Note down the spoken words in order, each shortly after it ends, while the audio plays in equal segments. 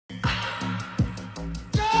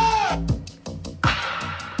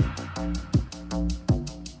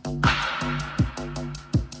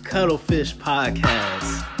Cuttlefish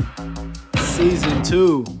Podcast, Season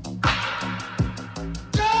 2.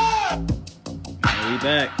 We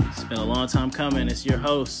back. It's been a long time coming. It's your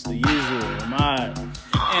host, the usual, Ahmad.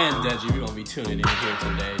 And Deji, we're going to be tuning in here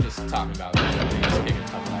today, just talking about things, kicking a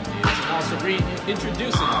couple ideas, and also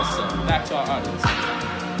reintroducing ourselves back to our audience.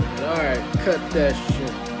 Alright, cut that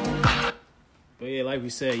shit. But yeah, like we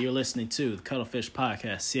said, you're listening to the Cuttlefish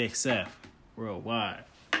Podcast, CXF, worldwide.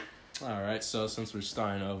 Alright, so since we're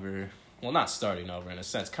starting over, well, not starting over in a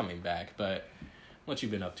sense, coming back, but what you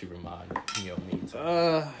been up to, Ramad, in your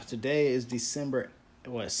meantime? Today is December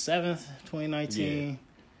 7th, 2019. Yeah.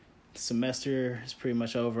 Semester is pretty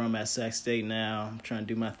much over. I'm at Sac State now. I'm trying to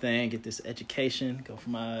do my thing, get this education, go for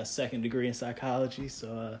my second degree in psychology.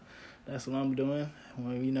 So that's what I'm doing.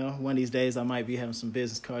 Well, one of these days I might be having some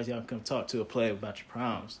business cards. Y'all can come talk to or play about your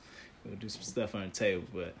problems. We'll do some stuff on the table.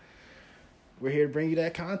 But we're here to bring you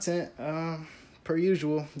that content. Per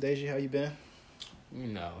usual. Deji, how you been?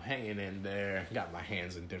 Hanging in there. Got my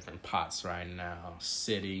hands in different pots right now.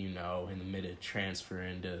 City, in the middle of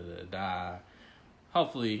transferring to the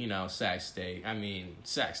hopefully, Sac State.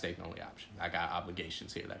 Sac State's the only option. I got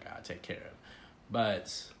obligations here that I gotta take care of.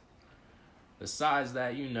 But besides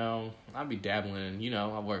that, I'll be dabbling.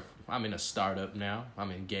 I'm in a startup now.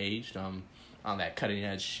 I'm engaged. I'm on that cutting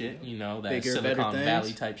edge shit. That bigger, Silicon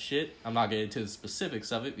Valley type shit. I'm not getting into the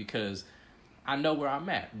specifics of it because I know where I'm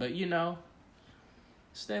at. But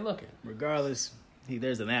stay looking. Regardless,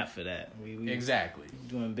 there's an app for that. We exactly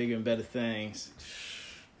doing bigger and better things.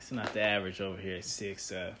 It's not the average over here at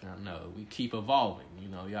CXF. I know. We keep evolving.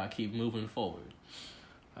 Y'all keep moving forward.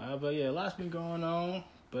 But yeah, a lot's been going on,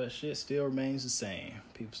 but shit still remains the same.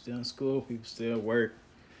 People still in school, people still work.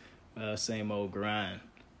 Same old grind.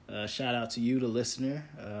 Shout out to you, the listener.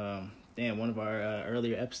 One of our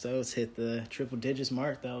earlier episodes hit the triple digits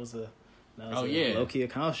mark. That was a low-key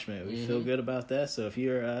accomplishment. We feel good about that. So if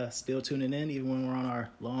you're still tuning in, even when we're on our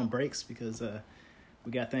long breaks, because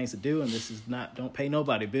we got things to do, and this is don't pay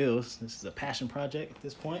nobody bills. This is a passion project at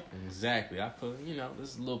this point. Exactly. I put, this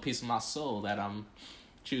is a little piece of my soul that I'm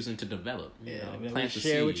choosing to develop. Plant the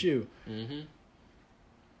share with you. Mm-hmm.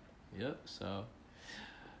 Yep. So,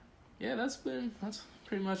 yeah, that's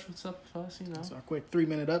pretty much what's up with us. So our quick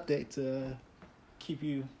 3-minute update to keep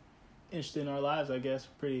you interested in our lives. I guess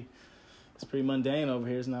it's pretty mundane over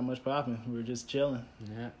here. It's not much popping. We're just chilling.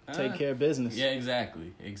 Yeah. Take care of business. Yeah,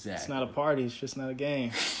 exactly. It's not a party. It's just not a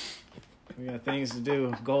game. We got things to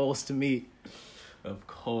do, goals to meet. Of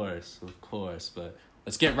course. But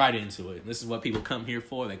let's get right into it. This is what people come here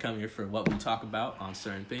for. They come here for what we talk about on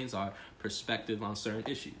certain things, our perspective on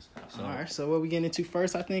certain issues. All right. So what we getting into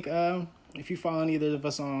first, I think, if you follow either of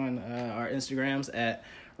us on our Instagrams at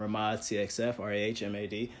RamadCXF,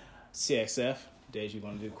 RAHMAD CXF. Deji, you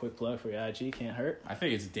want to do a quick plug for your IG? Can't hurt. I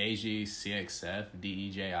think it's Deji CXF,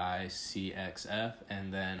 DEJI CXF,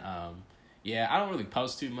 and then I don't really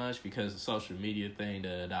post too much because the social media thing.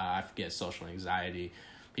 I forget social anxiety.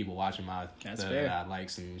 People watching my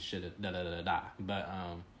likes and shit. But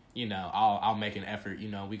I'll make an effort.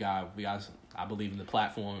 We got. I believe in the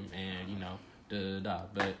platform and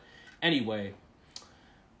But anyway,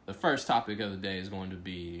 the first topic of the day is going to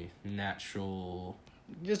be natural.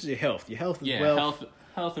 Just your health. Your health is wealth.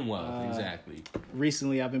 Health and wealth, exactly.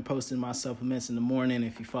 Recently, I've been posting my supplements in the morning.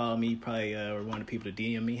 If you follow me, you probably were one of the people to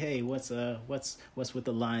DM me. Hey, what's with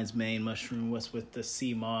the lion's mane mushroom? What's with the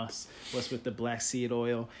sea moss? What's with the black seed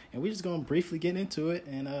oil? And we're just gonna briefly get into it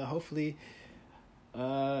and hopefully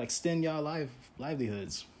extend y'all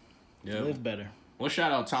livelihoods. Yeah. Live better. Well,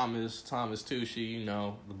 shout out Thomas Tucci,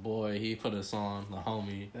 the boy, he put us on, the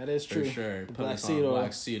homie. That is true. For sure. The put us on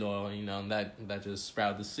black seed oil, and that just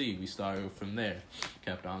sprouted the seed. We started from there.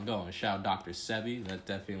 Kept on going. Shout out Dr. Sebi. That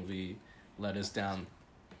definitely led us down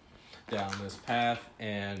this path.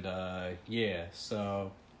 And,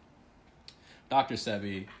 so Dr.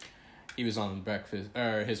 Sebi, he was on the breakfast,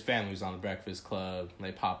 his family was on the Breakfast Club.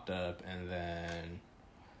 They popped up, and then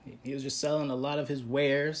he was just selling a lot of his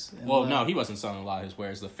wares. Well, no, he wasn't selling a lot of his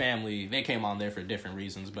wares. The family, they came on there for different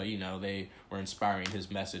reasons, but, they were inspiring his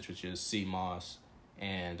message, which is sea moss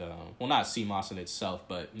and, not sea moss in itself,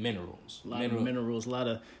 but minerals. A lot of minerals, a lot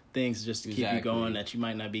of things just to keep you going that you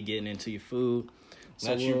might not be getting into your food.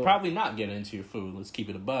 So you're probably not getting into your food. Let's keep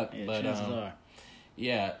it a buck. Yeah, but, chances are.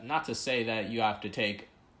 Yeah, not to say that you have to take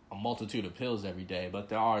a multitude of pills every day, but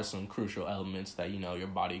there are some crucial elements that your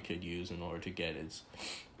body could use in order to get its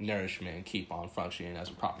nourishment and keep on functioning as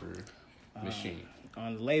a proper machine.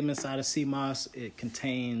 On the layman's side of sea moss, it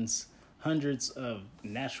contains hundreds of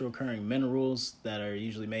natural occurring minerals that are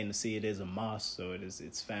usually made in the sea. It is a moss, so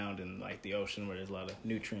it's found in like the ocean where there's a lot of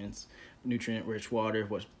nutrient rich water,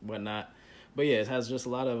 whatnot. But yeah, it has just a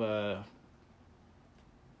lot of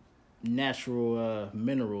natural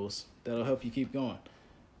minerals that'll help you keep going.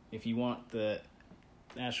 If you want the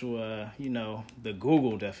actual, the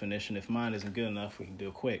Google definition, if mine isn't good enough, we can do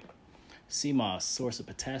it quick. Sea moss, source of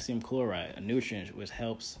potassium chloride, a nutrient which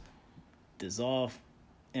helps dissolve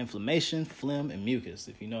inflammation, phlegm, and mucus.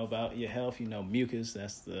 If you know about your health, you know mucus,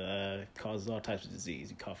 that's the causes all types of disease.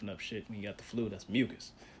 You coughing up shit when you got the flu, that's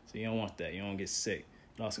mucus. So you don't want that. You don't get sick.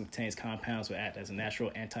 It also contains compounds that act as a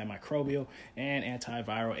natural antimicrobial and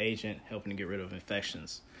antiviral agent, helping to get rid of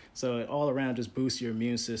infections. So it all around just boosts your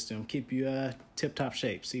immune system, keep you tip-top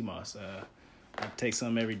shape. Sea moss. I take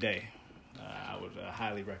some every day. I would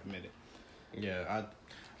highly recommend it. Yeah,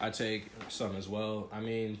 I take some as well. I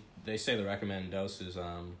mean, they say the recommended dose is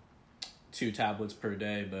 2 tablets per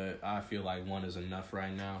day, but I feel like 1 is enough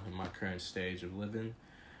right now in my current stage of living.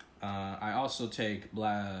 I also take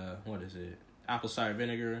apple cider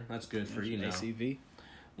vinegar. That's good for ACV.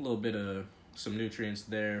 A little bit of some nutrients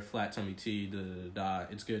there. Flat tummy tea.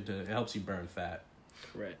 It's good it helps you burn fat.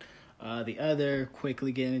 Correct. The other,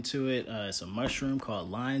 quickly getting into it, it's a mushroom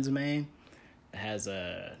called lion's mane. It has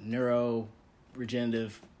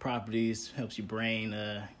neuroregenerative properties, helps your brain,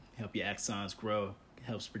 help your axons grow,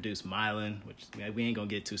 helps produce myelin, which we ain't gonna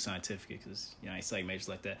get too scientific because I ain't psych majors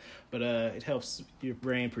like that. But it helps your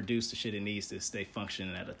brain produce the shit it needs to stay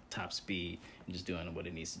functioning at a top speed and just doing what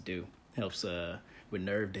it needs to do. Helps with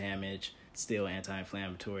nerve damage, still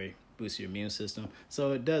anti-inflammatory, boosts your immune system.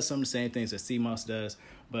 So it does some of the same things that sea moss does,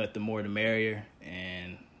 but the more the merrier,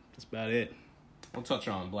 and that's about it. We'll touch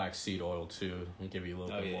on black seed oil too and give you a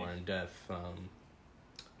little bit more in-depth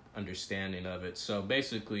understanding of it. So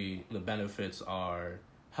basically, the benefits are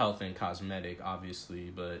health and cosmetic, obviously,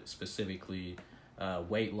 but specifically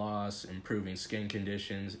weight loss, improving skin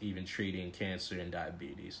conditions, even treating cancer and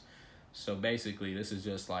diabetes. So basically, this is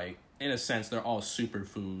just like, in a sense, they're all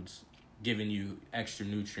superfoods, giving you extra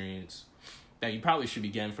nutrients that you probably should be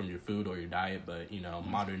getting from your food or your diet, but,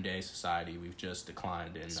 modern day society, we've just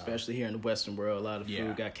declined in... Especially here in the Western world, a lot of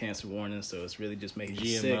food got cancer warnings, so it's really just making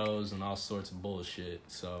you sick. GMOs and all sorts of bullshit.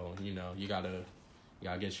 So, you gotta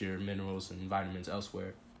get your minerals and vitamins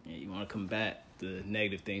elsewhere. Yeah, you want to combat the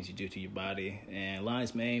negative things you do to your body. And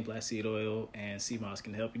lion's mane, black seed oil, and sea moss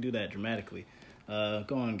can help you do that dramatically. Go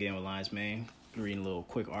on again with lion's mane. Reading a little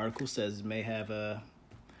quick article, says it may have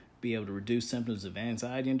be able to reduce symptoms of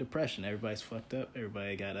anxiety and depression. Everybody's fucked up.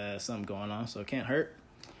 Everybody got something going on, so it can't hurt.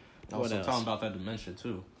 Also, talking about that dementia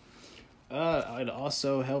too. It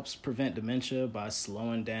also helps prevent dementia by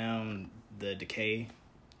slowing down the decay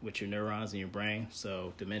with your neurons in your brain.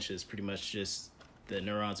 So dementia is pretty much just the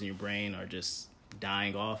neurons in your brain are just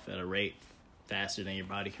dying off at a rate faster than your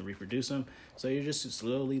body can reproduce them. So you're just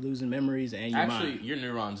slowly losing memories and your mind. Actually, your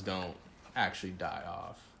neurons don't actually die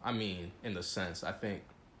off. I mean, in the sense, I think.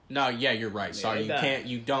 No, yeah, you're right. Sorry,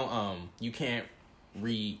 you can't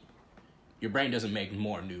your brain doesn't make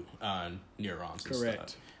more new neurons and Correct.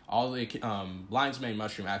 Stuff. All the lion's mane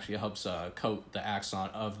mushroom actually helps coat the axon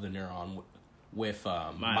of the neuron with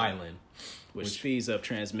myelin, which speeds up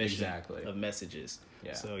transmission of messages.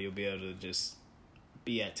 Yeah. So you'll be able to just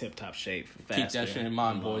be at tip-top shape faster. Keep that shit in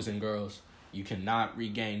mind, boys and girls. You cannot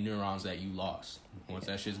regain neurons that you lost. Once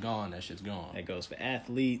that shit's gone, that shit's gone. That goes for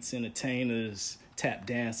athletes, entertainers, tap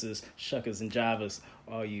dancers, shuckers and jivers,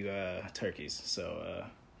 all you turkeys. So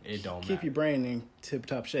it don't keep matter. your brain in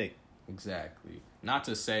tip-top shape. Exactly. Not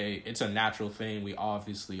to say it's a natural thing. We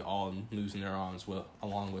obviously all lose neurons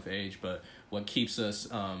along with age, but what keeps us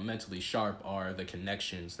mentally sharp are the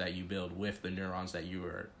connections that you build with the neurons that you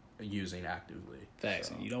are using actively. Facts.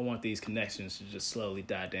 So. You don't want these connections to just slowly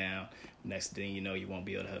die down. Next thing you know, you won't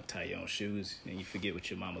be able to tie your own shoes, and you forget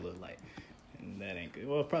what your mama looked like. And that ain't good.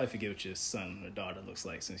 Well, probably forget what your son or daughter looks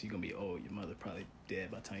like, since you're going to be old. Your mother probably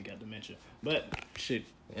dead by the time you got dementia. But, shit.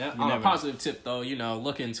 Yeah, on a positive tip, though,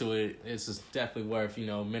 look into it. It's definitely worth,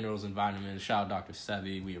 minerals and vitamins. Shout out Dr.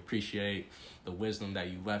 Sevi. We appreciate the wisdom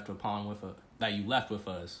that you left with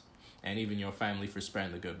us. And even your family for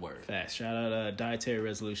spreading the good word. Facts. Shout out Dietary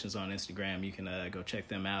Resolutions on Instagram. You can go check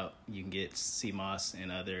them out. You can get sea moss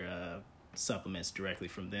and other supplements directly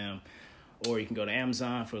from them. Or you can go to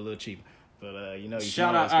Amazon for a little cheaper. But, you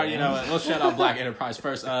shout out, let's shout out Black Enterprise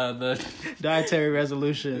first. The Dietary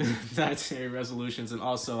Resolutions. Dietary Resolutions. And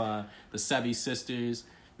also the Sebi Sisters.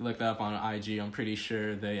 You look that up on IG. I'm pretty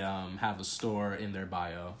sure they have a store in their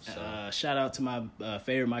bio. So. Shout out to my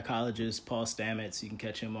favorite mycologist, Paul Stamets. You can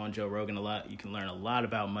catch him on Joe Rogan a lot. You can learn a lot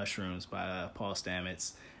about mushrooms by Paul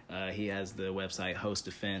Stamets. He has the website Host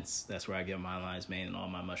Defense. That's where I get my lion's mane and all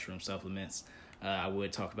my mushroom supplements. I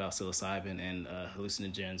would talk about psilocybin and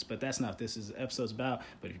hallucinogens, but that's not what this episode's about.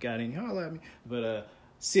 But if you got any, holler at me. But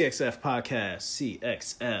CXF Podcast,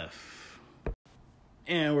 CXF.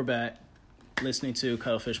 And we're back listening to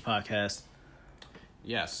Cuttlefish Podcast.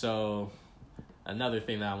 Yeah, so another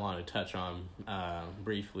thing that I wanted to touch on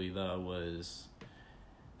briefly, though, was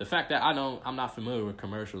the fact that I'm not familiar with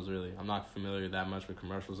commercials, really. I'm not familiar that much with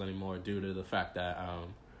commercials anymore due to the fact that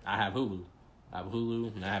I have Hulu.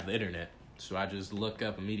 And I have the internet. So I just look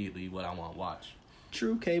up immediately what I want to watch.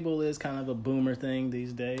 True, cable is kind of a boomer thing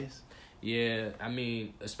these days. Yeah, I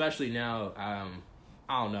mean, especially now, I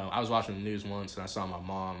don't know. I was watching the news once and I saw my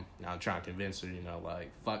mom, and I'm trying to convince her, like,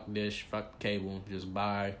 fuck Dish, fuck cable, just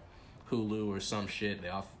buy Hulu or some shit. They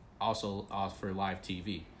also offer live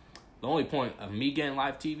TV. The only point of me getting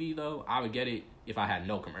live TV, though, I would get it if I had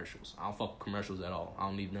no commercials. I don't fuck with commercials at all. I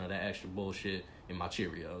don't need none of that extra bullshit in my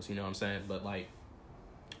Cheerios, you know what I'm saying? But, like,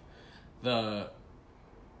 so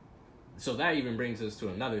that even brings us to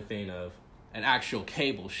another thing of an actual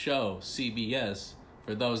cable show, CBS,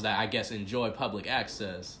 for those that I guess enjoy public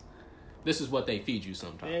access. This is what they feed you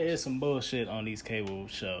sometimes. There is some bullshit on these cable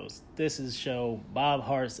shows. This is show Bob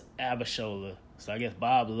Hart's Abishola. So I guess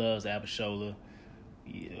Bob loves Abishola.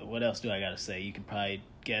 Yeah, what else do I gotta say? You can probably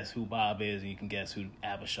guess who Bob is, and you can guess who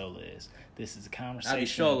Abishola is. This is a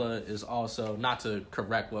conversation. Abishola is also, not to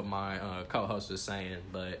correct what my co-host is saying,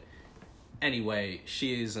 but anyway,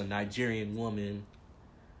 she is a Nigerian woman,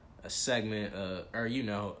 a segment, a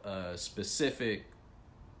specific...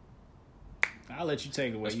 I'll let you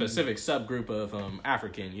take it away. A specific subgroup of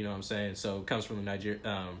African, you know what I'm saying? So it comes from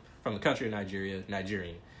from the country of Nigeria,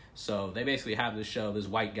 Nigerian. So they basically have this show, this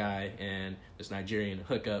white guy and this Nigerian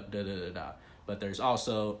hook up, da-da-da-da. But there's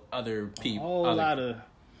also other people... whole lot of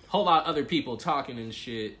other people talking and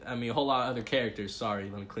shit. I mean, a whole lot of other characters. Sorry,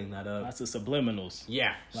 let me clean that up. Lots of subliminals.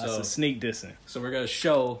 Yeah. Lots of sneak dissing. So we're going to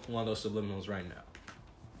show one of those subliminals right now.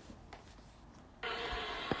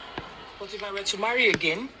 But if I were to marry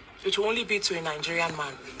again, it will only be to a Nigerian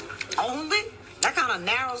man. Only? That kind of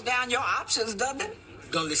narrows down your options, doesn't it?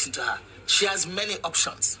 Don't listen to her. She has many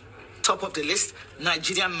options. Top of the list,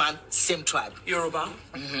 Nigerian man, same tribe. Yoruba.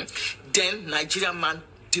 Mm-hmm. Then Nigerian man,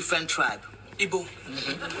 different tribe. Igbo.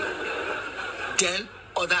 Mm-hmm. Then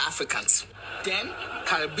other Africans. Then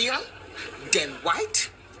Caribbean. Then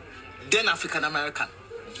white. Then African American.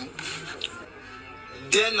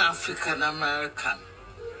 Mm-hmm. Then African American.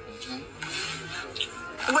 Mm-hmm.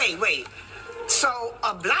 Wait. So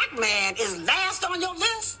a black man is last on your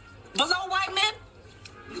list? Below white men?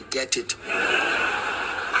 You get it.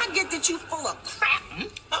 I get that you full of crap.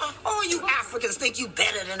 All you Africans think you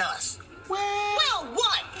better than us. Well,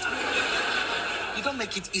 what? You don't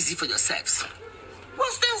make it easy for yourselves.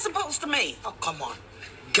 What's that supposed to mean? Oh, come on.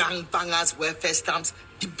 Gangbangers, welfare stamps,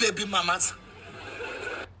 the baby mamas.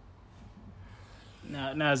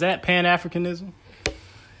 Now is that Pan-Africanism?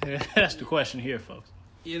 That's the question here, folks.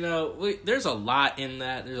 You know, there's a lot in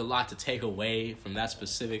that. There's a lot to take away from that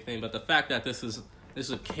specific thing. But the fact that this is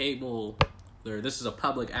a cable, or this is a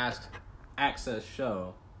public access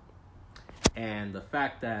show, and the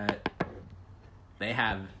fact that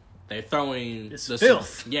they're throwing it's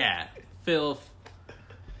filth. Filth.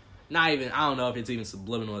 Not even, I don't know if it's even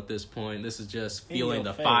subliminal at this point. This is just feeling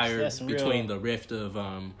the face. fire between the rift of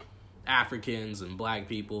Africans and black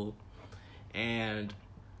people, and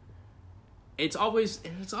it's always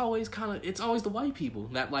the white people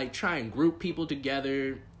that like try and group people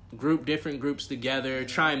together, group different groups together,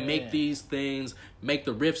 try and make these things, make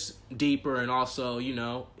the rifts deeper, and also, you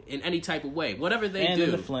know, in any type of way, whatever they do.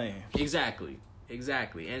 In the flame. Exactly.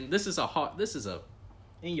 And this is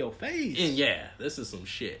in your face. This is some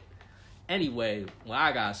shit. Anyway, when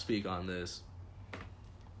I gotta speak on this,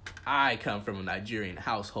 I come from a Nigerian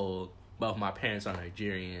household. Both my parents are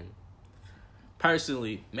Nigerian.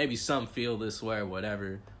 Personally, maybe some feel this way or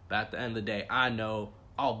whatever, but at the end of the day, I know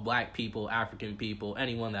all black people, African people,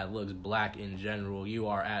 anyone that looks black in general, you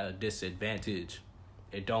are at a disadvantage.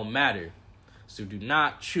 It don't matter. So do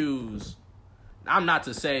not choose. I'm not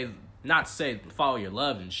to say follow your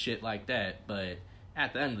love and shit like that, but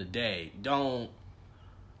at the end of the day, don't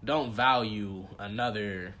value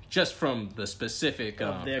another just from the specific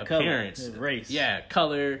their appearance, color, race. Yeah,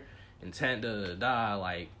 color, intent,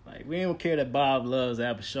 like we don't care that Bob loves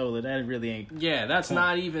Abishola. That really ain't. Yeah, that's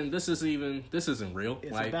not even. This isn't real.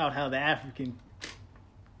 It's about how the African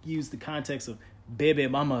use the context of baby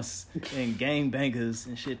mamas and gangbangers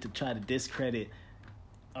and shit to try to discredit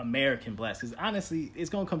American blacks. Because honestly, it's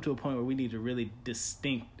gonna come to a point where we need to really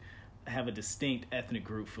have a distinct ethnic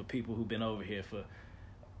group for people who've been over here for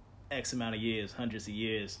X amount of years, hundreds of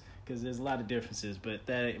years, because there's a lot of differences. But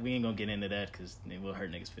that we ain't gonna get into that because it will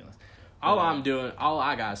hurt niggas' feelings. All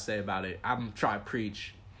I gotta say about it, I'm trying to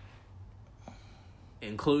preach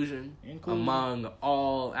inclusion among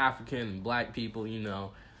all African and black people. You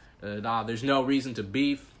know, there's no reason to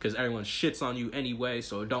beef because everyone shits on you anyway,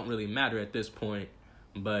 so it don't really matter at this point.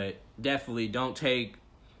 But definitely don't take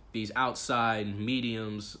these outside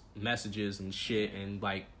mediums, messages and shit, and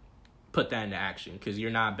like put that into action because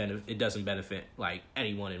it doesn't benefit like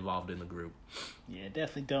anyone involved in the group. Yeah,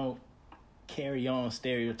 definitely don't carry on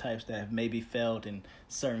stereotypes that have maybe failed in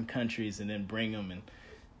certain countries and then bring them and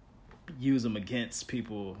use them against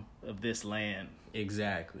people of this land.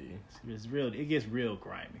 Exactly. It's real. It gets real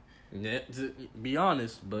grimy. Yeah, to be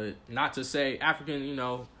honest, but not to say African, you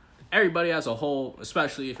know, everybody as a whole,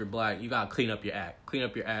 especially if you're black, you gotta clean up your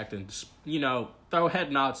act and, you know, throw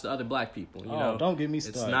head nods to other black people. You know, don't get me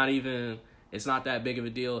started. It's not that big of a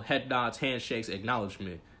deal. Head nods, handshakes,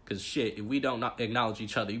 acknowledgement. Cause shit, if we don't not acknowledge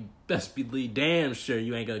each other, you best be damn sure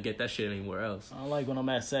you ain't gonna get that shit anywhere else. I like when I'm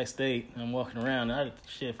at Sac State and I'm walking around.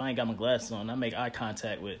 If I ain't got my glasses on, I make eye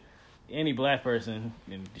contact with any black person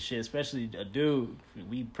and shit, especially a dude.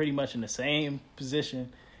 We pretty much in the same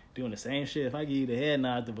position, doing the same shit. If I give you the head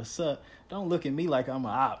nod to what's up, don't look at me like I'm a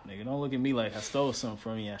op, nigga. Don't look at me like I stole something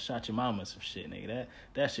from you. I shot your mama or some shit, nigga.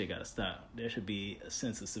 That shit gotta stop. There should be a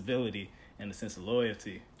sense of civility and a sense of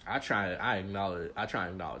loyalty. I try and acknowledge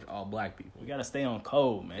all black people. We gotta stay on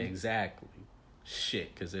code, man. Exactly.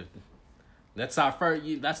 Shit, because if that's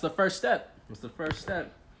the first step. That's the first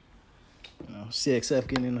step. You know, CXF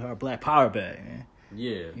getting into our black power bag, man.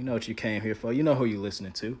 Yeah. You know what you came here for. You know who you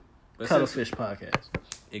listening to. Cuttlefish Podcast.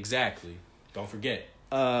 Exactly. Don't forget.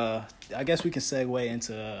 I guess we can segue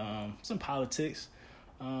into some politics.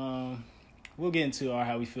 We'll get into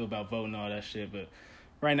how we feel about voting and all that shit, but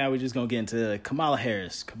right now we're just gonna get into Kamala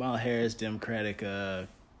Harris. Kamala Harris, Democratic,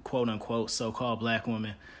 quote unquote, so-called black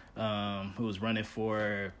woman, who was running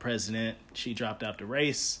for president. She dropped out the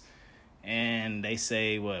race, and they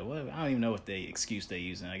say what I don't even know what excuse they're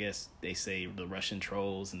using. I guess they say the Russian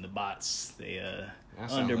trolls and the bots they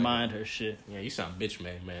undermined her shit. Yeah, you sound bitch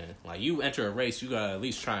made, man. Like, you enter a race, you gotta at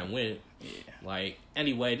least try and win. Yeah. Like,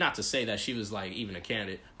 anyway, not to say that she was like even a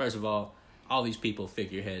candidate. First of all these people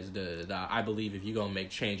figureheads. I believe if you're gonna make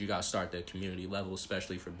change, you gotta start at the community level,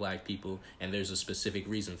 especially for black people. And there's a specific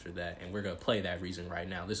reason for that, and we're gonna play that reason right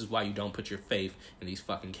now. This is why you don't put your faith in these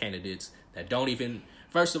fucking candidates that don't even.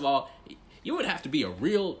 First of all, you would have to be a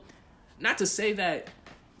real. Not to say that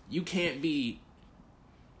you can't be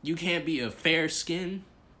a fair skin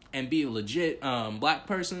and be a legit black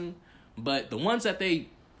person, but the ones that they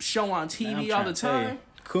show on TV all the time.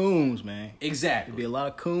 Coons, man. Exactly. There'd be a lot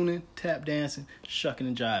of cooning, tap dancing, shucking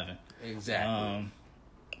and jiving. Exactly.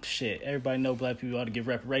 Shit, everybody know black people ought to give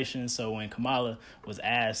reparations. So when Kamala was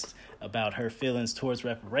asked about her feelings towards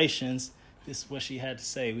reparations, this is what she had to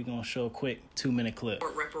say. We're going to show a quick 2-minute clip.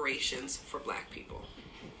 Reparations for black people.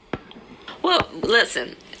 Well,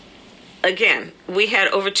 listen. Again, we had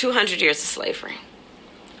over 200 years of slavery.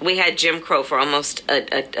 We had Jim Crow for almost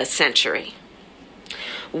a century.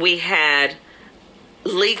 We had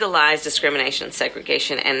legalized discrimination and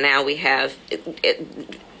segregation, and now we have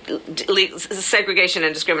segregation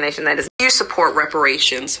and discrimination that is. You support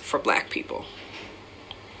reparations for black people.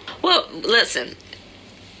 Well, listen,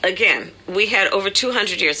 again, we had over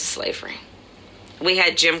 200 years of slavery. We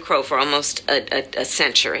had Jim Crow for almost a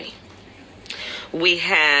century. We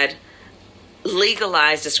had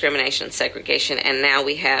legalized discrimination and segregation, and now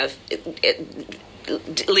we have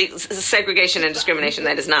segregation and discrimination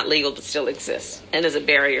that is not legal but still exists and is a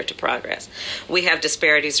barrier to progress. We have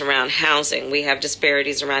disparities around housing. We have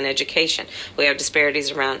disparities around education. We have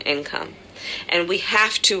disparities around income. And we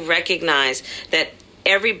have to recognize that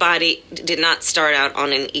everybody did not start out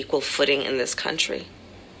on an equal footing in this country.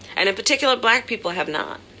 And in particular, black people have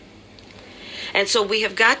not. And so we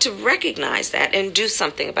have got to recognize that and do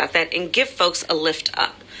something about that and give folks a lift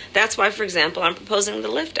up. That's why, for example, I'm proposing the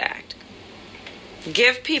LIFT Act.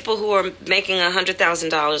 Give people who are making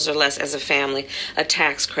 $100,000 or less as a family a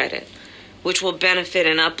tax credit, which will benefit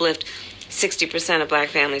and uplift 60% of black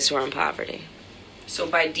families who are in poverty. So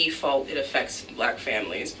by default, it affects black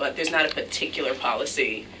families, but there's not a particular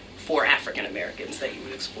policy for African Americans that you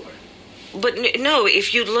would explore. But no,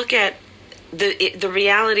 if you look at the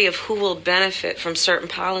reality of who will benefit from certain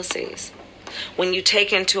policies, when you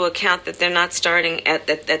take into account that they're not starting at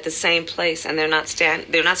the same place and they're not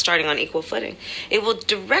starting on equal footing, it will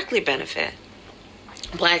directly benefit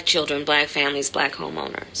black children, black families, black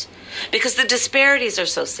homeowners, because the disparities are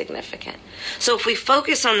so significant. So if we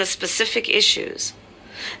focus on the specific issues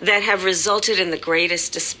that have resulted in the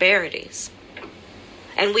greatest disparities.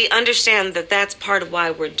 And we understand that that's part of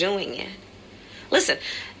why we're doing it. Listen,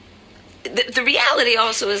 the reality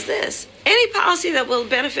also is this. Any policy that will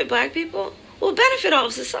benefit black people will benefit all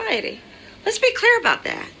of society. Let's be clear about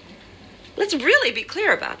that. Let's really be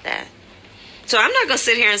clear about that. So I'm not going to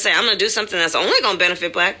sit here and say I'm going to do something that's only going to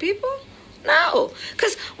benefit black people. No,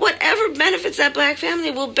 because whatever benefits that black family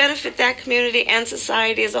will benefit that community and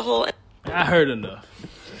society as a whole. I heard enough.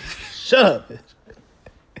 Shut up.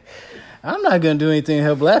 I'm not going to do anything to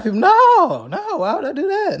help black people. No, why would I do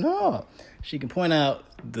that? No. She can point out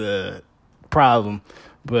the problem,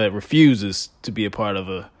 but refuses to be a part of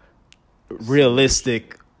a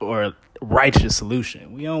realistic or righteous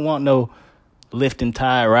solution. We don't want no lifting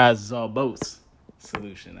tide rises all boats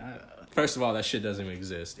solution. First of all, that shit doesn't even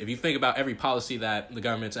exist. If you think about every policy that the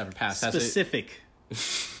government's ever passed, specific.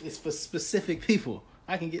 It's for specific people.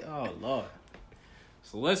 I can get, oh Lord.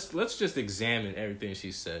 So let's just examine everything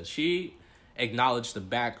she says. She acknowledged the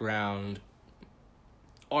background,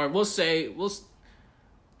 or we'll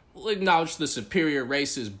acknowledge the superior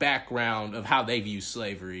race's background of how they view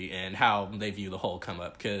slavery and how they view the whole come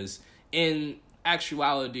up. Because in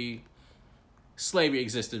actuality, slavery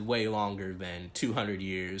existed way longer than 200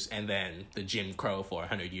 years, and then the Jim Crow for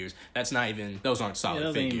 100 years. Those aren't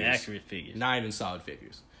solid figures. Ain't even accurate figures. Not even solid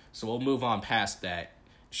figures. So we'll move on past that.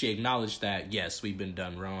 She acknowledged that, yes, we've been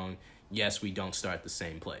done wrong. Yes, we don't start at the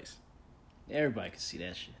same place. Everybody can see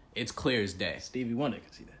that shit. It's clear as day. Stevie Wonder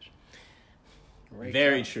can see that shit.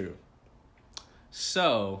 Very true.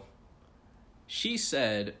 So, she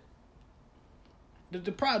said...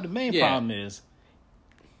 The main problem is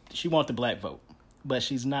she wants the black vote, but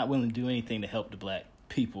she's not willing to do anything to help the black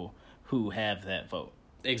people who have that vote.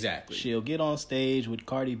 Exactly. She'll get on stage with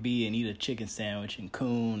Cardi B and eat a chicken sandwich and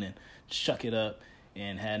coon and shuck it up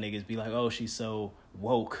and have niggas be like, oh, she's so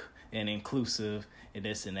woke and inclusive and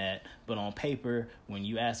this and that. But on paper, when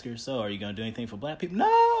you ask her, so are you going to do anything for black people?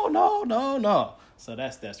 No. So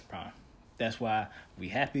that's the problem. That's why we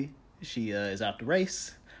happy she is out the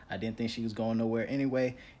race. I didn't think she was going nowhere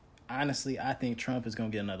anyway. Honestly, I think Trump is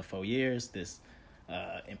going to get another 4 years. This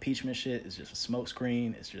impeachment shit is just a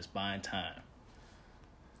smokescreen. It's just buying time.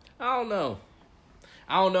 I don't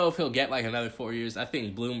know if he'll get like another 4 years. I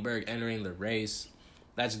think Bloomberg entering the race,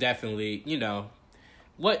 that's definitely,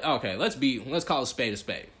 let's call a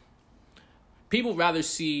spade. People rather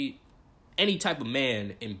see any type of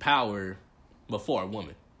man in power before a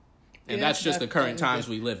woman. And that's just the current times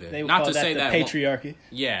we live in. Not to say that patriarchy.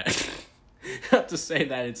 Yeah. Not to say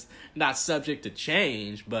that it's not subject to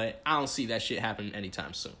change, but I don't see that shit happening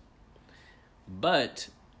anytime soon. But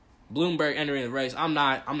Bloomberg entering the race, I'm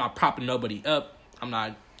not propping nobody up. I'm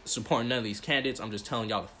not supporting none of these candidates. I'm just telling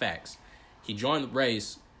y'all the facts. He joined the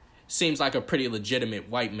race. Seems like a pretty legitimate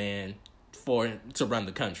white man to run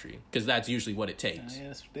the country, because that's usually what it takes. Yeah,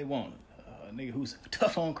 that's what they want. A nigga who's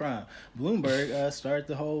tough on crime. Bloomberg started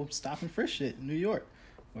the whole stop and frisk shit in New York,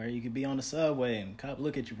 where you could be on the subway and cop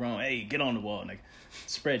look at you wrong. Hey, get on the wall, nigga.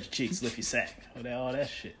 Spread your cheeks, lift your sack. All that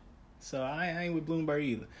shit. So I ain't with Bloomberg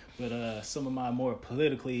either. But some of my more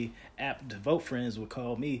politically apt to vote friends would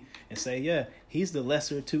call me and say, yeah, he's the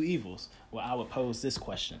lesser of two evils. Well, I would pose this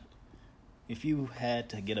question. If you had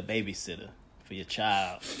to get a babysitter for your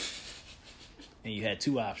child and you had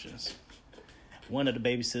two options, one of the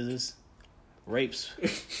babysitters rapes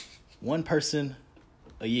one person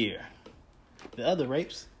a year. The other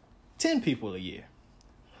rapes 10 people a year.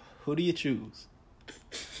 Who do you choose?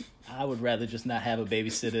 I would rather just not have a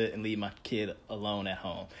babysitter and leave my kid alone at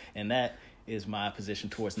home. And that is my position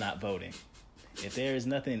towards not voting. If there is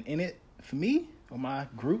nothing in it for me or my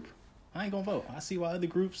group, I ain't gonna vote. I see why other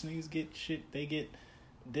groups, niggas get shit. They get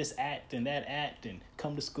this act and that act and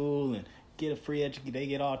come to school and get a free education. They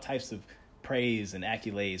get all types of praise and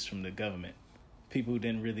accolades from the government. People who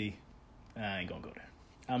didn't really, I ain't gonna go there.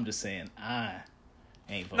 I'm just saying I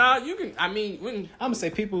ain't voting. Nah, you can, I'm gonna say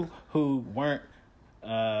people who weren't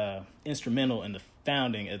instrumental in the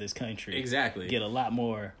founding of this country exactly get a lot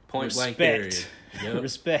more point respect, blank period. Yep.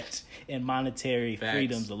 Respect and monetary Facts.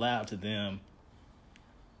 freedoms allowed to them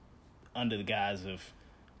under the guise of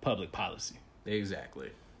public policy. Exactly.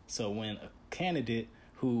 So when a candidate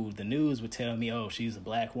who the news would tell me, oh, she's a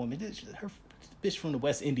black woman, her bitch from the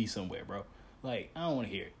West Indies somewhere, bro. Like, I don't want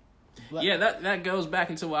to hear it. Yeah, that goes back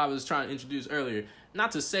into what I was trying to introduce earlier.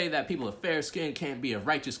 Not to say that people of fair skin can't be a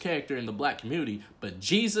righteous character in the black community, but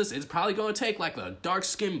Jesus is probably going to take like a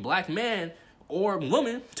dark-skinned black man or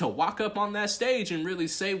woman to walk up on that stage and really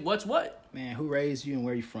say what's what. Man, who raised you and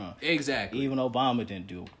where you from? Exactly. Even Obama didn't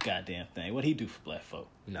do a goddamn thing. What'd he do for black folk?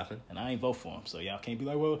 Nothing. And I ain't vote for him, so y'all can't be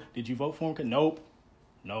like, well, did you vote for him? Nope.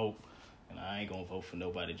 Nope. And I ain't gonna vote for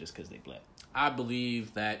nobody just because they black. I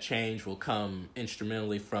believe that change will come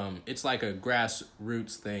instrumentally from, it's like a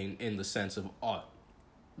grassroots thing in the sense of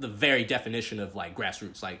the very definition of like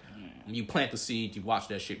grassroots. Like you plant the seed, you watch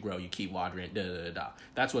that shit grow, you keep watering it, da da da.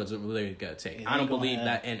 That's what it's really gonna take. I don't believe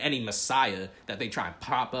that in any messiah that they try and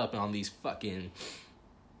pop up on these fucking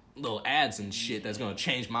little ads and shit that's gonna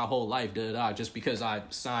change my whole life, da da da, just because I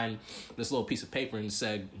signed this little piece of paper and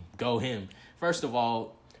said, go him. First of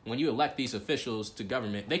all, when you elect these officials to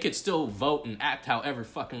government, they could still vote and act however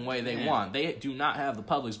fucking way they want. They do not have the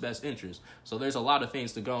public's best interest. So there's a lot of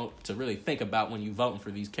things to really think about when you voting for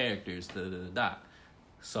these characters.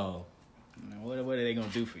 So, what are they gonna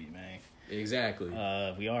do for you, man? Exactly. We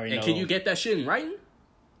already know. And can you get that shit in writing?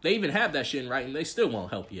 They even have that shit in writing. They still won't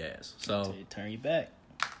help your ass. So turn you back.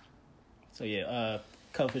 So yeah,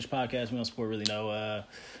 Cuttlefish Podcast. We don't support really no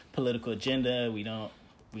political agenda. We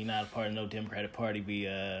not a part of no Democratic Party.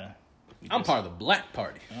 I'm part of the Black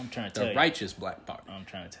Party. I'm trying to tell you. The righteous Black Party. I'm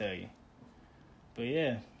trying to tell you. But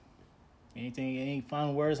yeah, any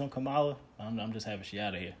final words on Kamala? I'm just happy she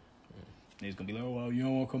out of here. He's gonna be like, oh, well, you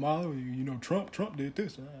don't want Kamala? You know, Trump did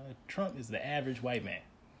this. Trump is the average white man.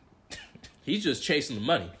 He's just chasing the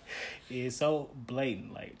money. It's so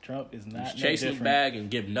blatant. Like, Trump is not. He's chasing the bag and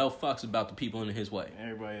give no fucks about the people in his way.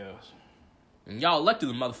 Everybody else. And y'all elected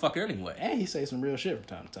the motherfucker anyway. And he say some real shit from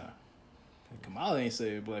time to time. Kamala ain't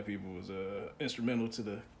said black people was instrumental to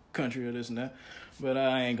the country or this and that. But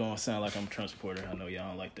I ain't gonna sound like I'm a Trump supporter. I know y'all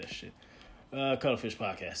don't like that shit. Cuttlefish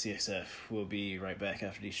Podcast, CXF. We'll be right back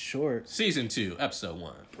after these short Season 2, Episode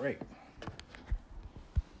 1. break.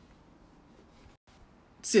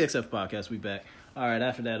 CXF Podcast, we back. All right,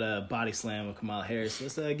 after that body slam of Kamala Harris,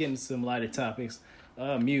 let's get into some lighter topics.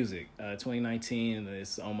 Music. 2019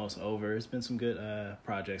 is almost over. It's been some good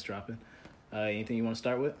projects dropping. Anything you want to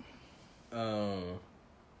start with?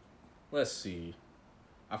 Let's see.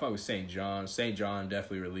 I thought it was St. John. St. John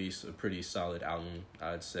definitely released a pretty solid album,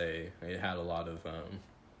 I'd say. It had a lot of,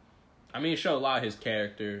 it showed a lot of his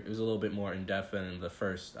character. It was a little bit more in-depth than the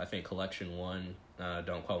first, I think, Collection 1,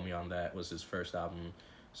 Don't Quote Me on That, was his first album.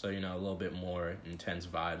 So, a little bit more intense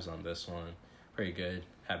vibes on this one. Pretty good.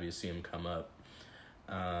 Happy to see him come up.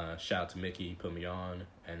 Shout out to Mickey, he put me on.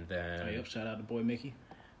 And then... shout out to boy Mickey.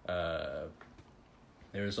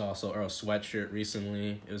 There was also Earl Sweatshirt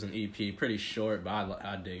recently. It was an EP, pretty short, but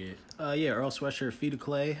I dig it. Earl Sweatshirt, Feet of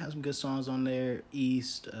Clay, has some good songs on there.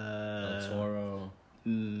 East, El Toro,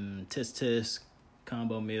 Tis Tis,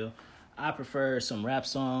 Combo Meal. I prefer some rap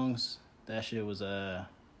songs. That shit was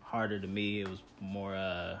harder to me. It was more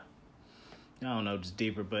I don't know, just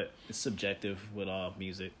deeper, but it's subjective with all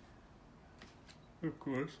music. Of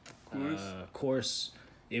course. Of course.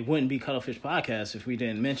 It wouldn't be Cuttlefish Podcast if we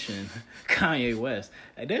didn't mention Kanye West.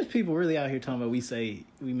 There's people really out here talking about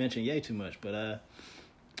we mention Ye too much, but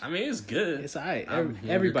it's good. It's alright.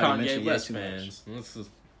 Everybody mentions Ye too fans. Much.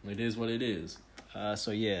 It is what it is.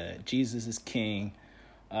 So yeah, Jesus is King.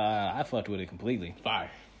 I fucked with it completely. Fire.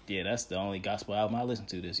 Yeah, that's the only gospel album I listened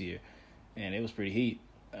to this year, and it was pretty heat.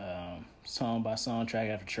 Song by song, track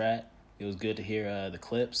after track. It was good to hear the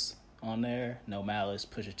clips on there. No Malice,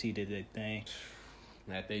 Pusha T did their thing.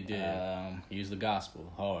 That they did. Use the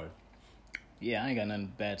gospel hard. Yeah, I ain't got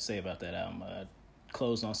nothing bad to say about that album.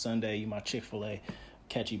 Closed on Sunday. You my Chick-fil-A,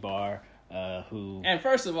 Catchy Bar. And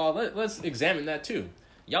first of all, let's examine that too.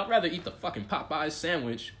 Y'all rather eat the fucking Popeyes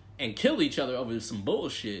sandwich and kill each other over some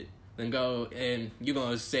bullshit than go and you're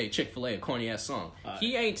gonna say Chick-fil-A, a corny ass song.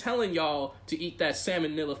 He ain't telling y'all to eat that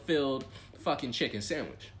salmonella filled fucking chicken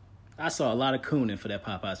sandwich. I saw a lot of cooning for that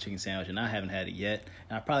Popeye's chicken sandwich, and I haven't had it yet.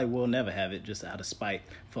 And I probably will never have it, just out of spite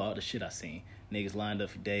for all the shit I seen. Niggas lined up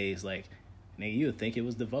for days, like, nigga, you would think it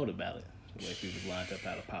was the voter ballot, the way people lined up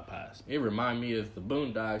out of Popeyes. It remind me of the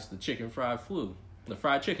Boondocks, the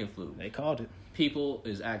fried chicken flu. They called it. People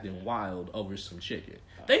is acting wild over some chicken.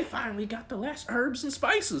 They finally got the last herbs and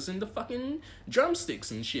spices and the fucking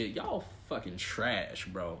drumsticks and shit. Y'all fucking trash,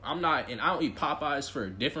 bro. I don't eat Popeyes for a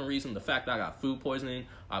different reason. The fact that I got food poisoning.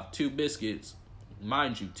 I have 2 biscuits.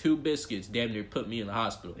 Mind you, 2 biscuits damn near put me in the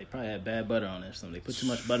hospital. They probably had bad butter on it or something. They put too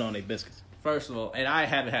much butter on their biscuits. First of all, and I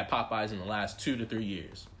haven't had Popeyes in the last 2 to 3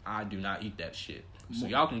 years. I do not eat that shit. So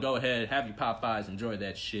y'all can go ahead, have your Popeyes, enjoy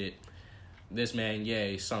that shit. This man,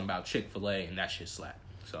 something about Chick-fil-A, and that shit slap.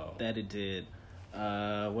 So that it did.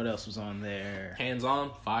 What else was on there? Hands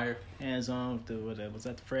On, fire. Hands On, was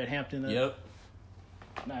that the Fred Hampton? Yep.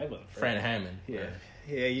 No, it wasn't Fred Hammond.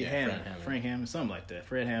 Hammond. Frank Hammond, something like that.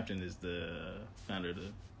 Fred Hampton is the founder of the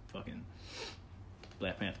fucking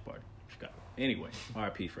Black Panther Party, Chicago. Anyway,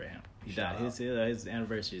 R.I.P. Fred Hampton. He died. His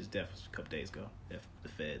anniversary is death a couple days ago. The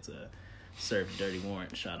feds served a dirty warrant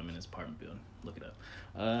and shot him in his apartment building. Look it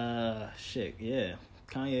up. Shit, yeah.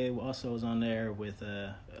 Kanye also was on there with,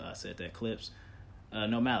 I said that, Clips.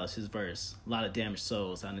 No Malice, his verse. A lot of damaged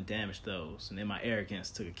souls. I done damaged those. And then my arrogance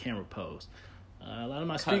took a camera pose. A lot of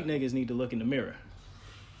my street niggas need to look in the mirror.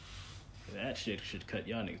 That shit should cut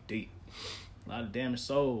y'all niggas deep. A lot of damaged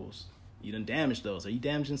souls. You done damaged those. Are you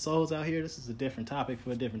damaging souls out here? This is a different topic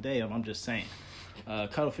for a different day. I'm just saying.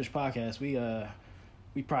 Cuttlefish Podcast,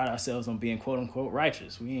 we pride ourselves on being quote-unquote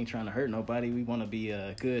righteous. We ain't trying to hurt nobody. We want to be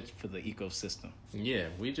good for the ecosystem. Yeah,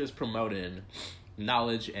 we just promoting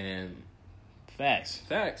knowledge and... Facts.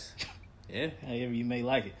 Yeah. However you may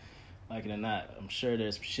like it or not. I'm sure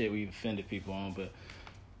there's some shit we've offended people on, but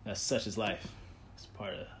that's such is life. It's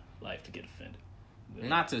part of life to get offended. But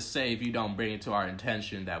not to say if you don't bring it to our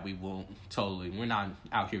attention that we won't totally... We're not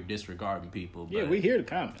out here disregarding people. But, yeah, we hear the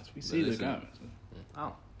comments. We see the comments.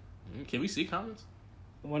 Oh. Can we see comments?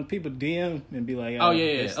 When people DM and be like... Oh,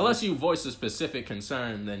 yeah. Unless you voice a specific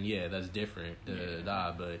concern, then yeah, that's different.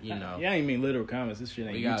 But, you know... Yeah, I ain't mean literal comments. This shit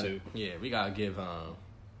ain't YouTube. We gotta give...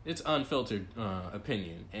 it's unfiltered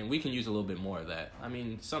opinion, and we can use a little bit more of that. I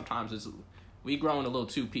mean, sometimes we growing a little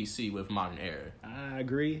too PC with modern era. I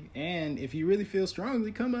agree. And if you really feel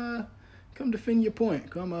strongly, come defend your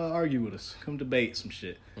point. Come argue with us. Come debate some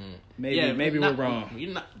shit. Maybe we're wrong.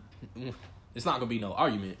 It's not gonna be no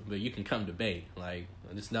argument, but you can come debate. Like,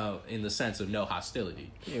 it's no in the sense of no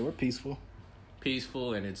hostility. Yeah, we're peaceful.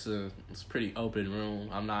 And it's a pretty open room.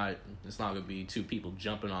 It's not gonna be two people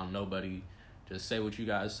jumping on nobody. Just say what you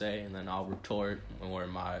guys say, and then I'll retort, or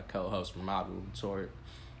my co-host Ramad will retort.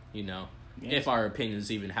 You know, if our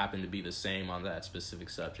opinions even happen to be the same on that specific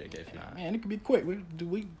subject. If not, man, it could be quick.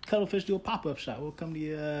 We Cuttlefish do a pop-up shop. We'll come to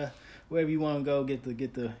you wherever you want to go. Get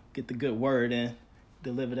the good word in.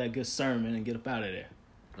 Deliver that good sermon and get up out of there.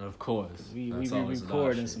 Of course. We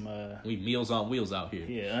recording some... we Meals on Wheels out here.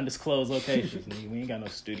 Yeah, undisclosed locations. We ain't got no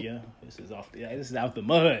studio. This is out the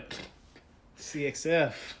mud.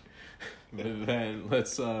 CXF. But then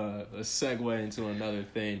let's segue into another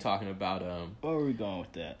thing, talking about... Where are we going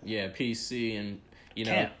with that? Yeah, PC and...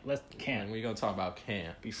 Camp. Let's camp. We're going to talk about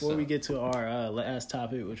camp. Before we get to our last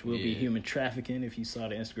topic, which will be human trafficking. If you saw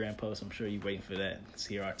the Instagram post, I'm sure you're waiting for that. Let's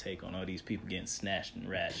hear our take on all these people getting snatched and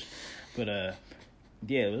rashed. But,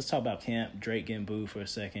 let's talk about camp. Drake getting booed for a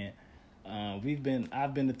second. I've been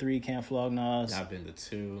to 3 Camp Flog Gnaws. I've been to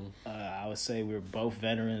 2. I would say we're both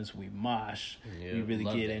veterans. We mosh. Yeah, we really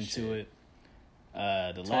get into it.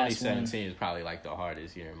 The 2017 is probably like the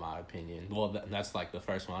hardest year in my opinion. Well, that's like the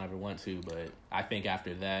first one I ever went to, but I think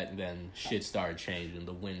after that, then shit started changing.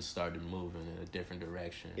 The wind started moving in a different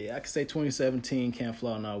direction. Yeah, I could say 2017 Camp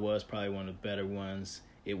Flog Gnaw was probably one of the better ones.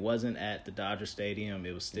 It wasn't at the Dodger Stadium.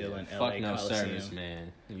 It was still in LA Fuck no Coliseum. service,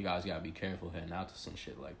 man. You guys gotta be careful heading out to some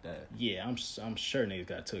shit like that. Yeah, I'm sure niggas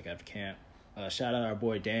got took after camp. Shout out our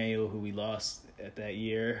boy Daniel, who we lost at that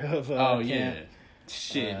year of camp. Yeah.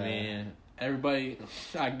 Shit, man. Everybody,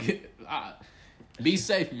 be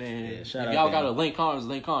safe, man. Yeah, if y'all gotta link arms,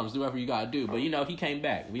 do whatever you gotta do. But, he came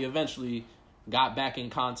back. We eventually got back in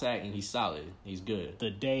contact, and he's solid. He's good. The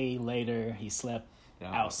day later, he slept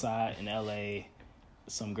outside in L.A.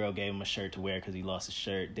 Some girl gave him a shirt to wear because he lost his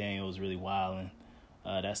shirt. Daniel was really wilding.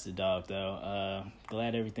 That's the dog, though.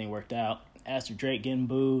 Glad everything worked out. As for Drake getting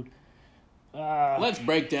booed. Let's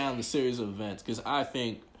break down the series of events, because I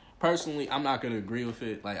think... Personally, I'm not going to agree with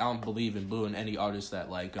it. Like, I don't believe in booing any artist that,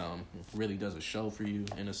 really does a show for you,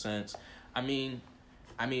 in a sense. I mean,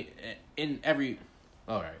 in every...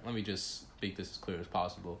 All right, let me just speak this as clear as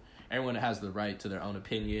possible. Everyone has the right to their own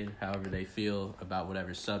opinion, however they feel about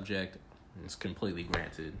whatever subject. It's completely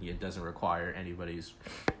granted. It doesn't require anybody's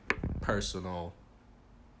personal...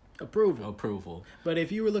 Approval. But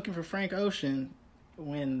if you were looking for Frank Ocean...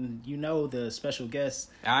 When the special guest,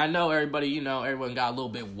 I know everybody. Everyone got a little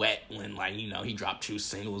bit wet when he dropped 2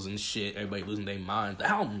 singles and shit. Everybody losing their mind. The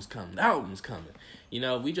album's coming.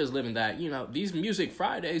 We just live in that. These Music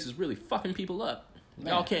Fridays is really fucking people up.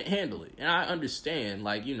 Man. Y'all can't handle it, and I understand.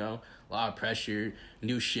 A lot of pressure,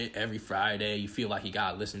 new shit every Friday. You feel like you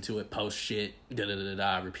gotta listen to it, post shit,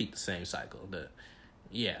 repeat the same cycle. But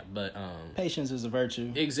patience is a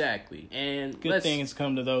virtue. Exactly, and good things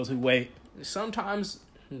come to those who wait. Sometimes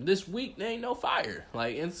this week there ain't no fire.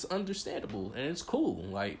 It's understandable and it's cool.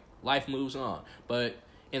 Life moves on. But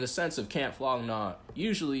in the sense of Camp Flog Gnaw,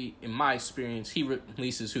 usually in my experience, he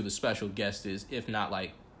releases who the special guest is, if not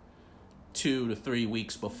 2 to 3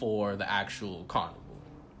 weeks before the actual carnival,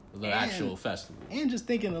 actual festival. And just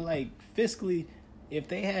thinking of fiscally, if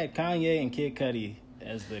they had Kanye and Kid Cudi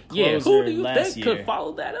as the closer who do you last think year, could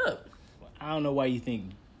follow that up? I don't know why you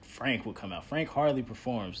think Frank would come out. Frank hardly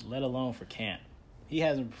performs, let alone for camp. He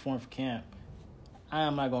hasn't performed for camp.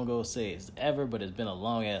 I'm not going to go say it's ever, but it's been a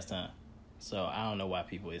long-ass time. So I don't know why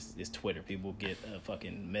people, it's Twitter. People get a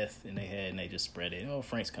fucking myth in their head and they just spread it. Oh,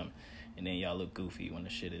 Frank's coming. And then y'all look goofy when the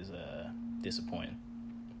shit is disappointing.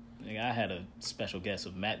 Like, I had a special guest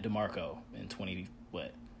of Matt DeMarco in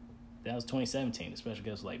that was 2017. The special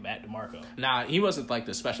guest was like Matt DeMarco. Nah, he wasn't like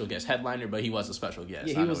the special guest headliner, but he was a special guest.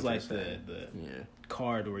 Yeah, he was like the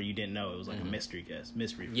card where you didn't know. It was like a mystery guest.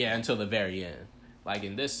 Yeah, until the very end. Like,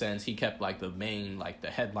 in this sense, he kept like the main, like the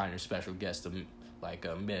headliner special guest, like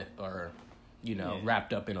a myth or,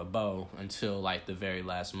 wrapped up in a bow until like the very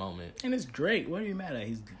last moment. And it's Drake. What are you mad at?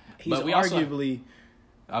 He's arguably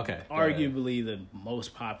the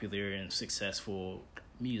most popular and successful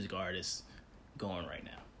music artist going right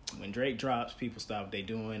now. When Drake drops, people stop what they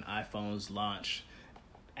doing. iPhones launch.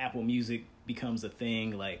 Apple Music becomes a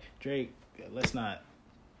thing. Like, Drake, let's not,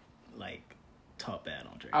 like, talk bad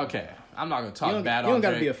on Drake. Okay. I'm not going to talk bad on Drake. You don't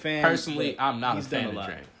got to be a fan. Personally, I'm not a fan of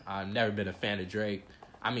Drake. I've never been a fan of Drake.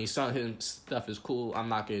 I mean, some of his stuff is cool. I'm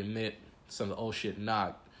not going to admit some of the old shit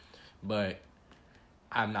knocked. But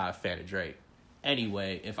I'm not a fan of Drake.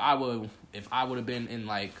 Anyway, if I would have been in,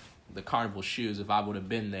 like, the Carnival shoes, if I would have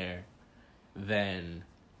been there, then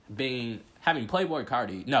having Playboi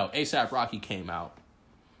Carti, A$AP Rocky came out,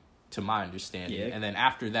 to my understanding, and then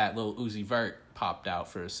after that, Lil Uzi Vert popped out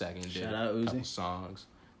for a second, did a couple songs.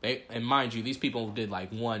 And mind you, these people did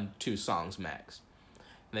like 1-2 songs max.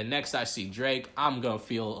 And then next I see Drake, I'm gonna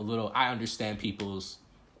feel a little. I understand people's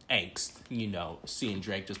angst, seeing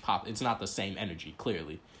Drake just pop. It's not the same energy,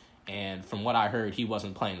 clearly. And from what I heard, he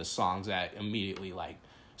wasn't playing the songs that immediately like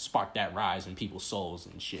sparked that rise in people's souls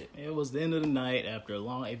and shit. It was the end of the night after a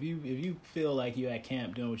long. If you feel like you at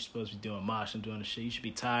camp doing what you're supposed to be doing, moshing, doing the shit, you should be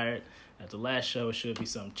tired. At the last show, it should be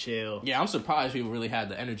something chill. Yeah, I'm surprised people really had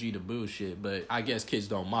the energy to boo shit, but I guess kids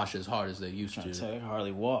don't mosh as hard as they used to. I tell you,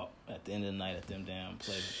 hardly walk at the end of the night at them damn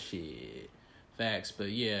places. Shit. Facts, but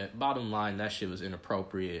yeah, bottom line, that shit was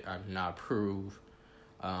inappropriate. I do not approve.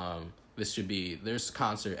 There's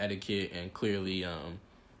concert etiquette, and clearly,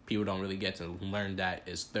 people don't really get to learn that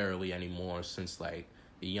as thoroughly anymore since, like,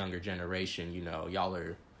 the younger generation,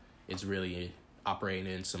 it's really operating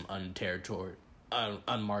in some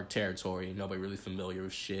unmarked territory. Nobody really familiar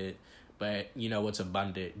with shit. But, what's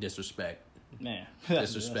abundant? Disrespect. Man.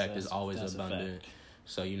 Disrespect is always abundant.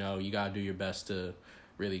 So, you gotta do your best to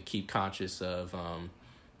really keep conscious of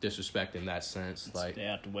disrespect in that sense. Stay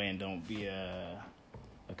out the way and don't be a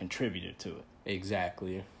contributor to it.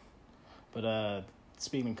 Exactly. But,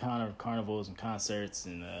 speaking of carnivals and concerts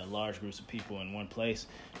and large groups of people in one place,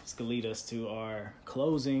 this could lead us to our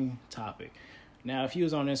closing topic. Now, if you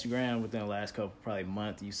was on Instagram within the last probably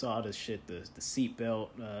month, you saw this shit, the seatbelt,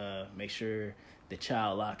 make sure the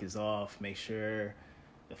child lock is off, make sure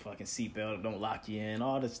the fucking seatbelt don't lock you in,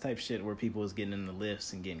 all this type of shit where people was getting in the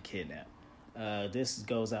lifts and getting kidnapped. This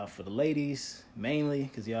goes out for the ladies, mainly,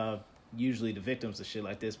 because y'all usually the victims of shit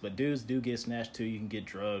like this, but dudes do get snatched too. You can get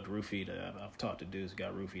drugged, roofied. I've talked to dudes who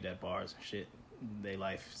got roofied at bars and shit. Their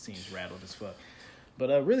life seems rattled as fuck.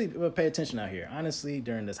 But really pay attention out here. Honestly,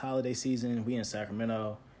 during this holiday season, we in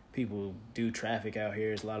Sacramento, people do traffic out here.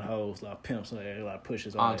 There's a lot of hoes, a lot of pimps, a lot of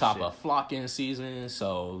pushes. On top of flocking season,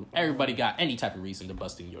 so everybody got any type of reason to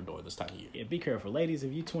bust in your door this time of year. Yeah, be careful. Ladies,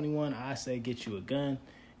 if you're 21, I say get you a gun.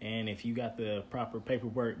 And if you got the proper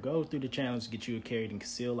paperwork, go through the channels to get you a carried and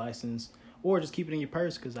concealed license. Or just keep it in your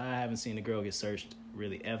purse, because I haven't seen a girl get searched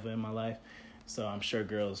really ever in my life. So I'm sure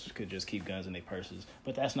girls could just keep guns in their purses.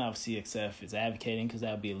 But that's not what CXF is advocating, because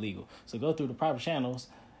that would be illegal. So go through the proper channels,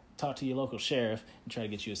 talk to your local sheriff, and try to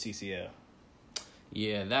get you a CCL.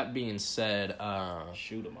 Yeah, that being said...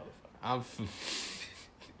 shoot a motherfucker.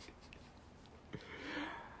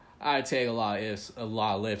 I take a lot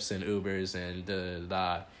of lifts and Ubers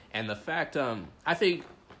and the fact I think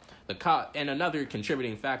and another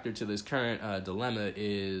contributing factor to this current dilemma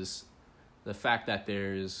is the fact that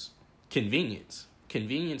there's convenience.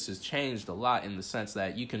 Convenience has changed a lot in the sense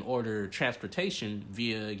that you can order transportation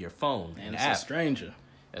via your phone and app.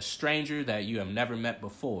 A stranger that you have never met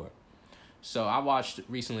before. So I watched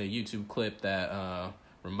recently a YouTube clip that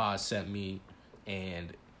Ramaz sent me,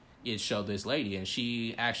 and it showed this lady, and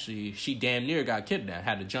she damn near got kidnapped,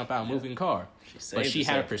 had to jump out of a moving car. But she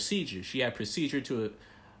had a procedure. She had a procedure to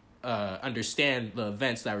understand the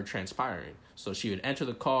events that were transpiring. So she would enter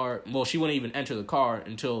the car. Well, she wouldn't even enter the car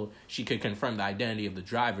until she could confirm the identity of the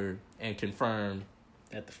driver and confirm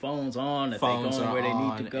that the phone's on, that they're going where they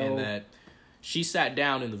need to go. And that she sat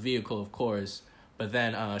down in the vehicle, of course, but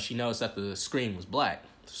then she noticed that the screen was black.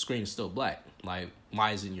 The screen is still black. Like,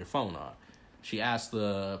 why isn't your phone on? She asked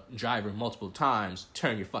the driver multiple times,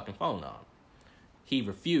 turn your fucking phone on. He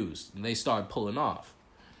refused, and they started pulling off.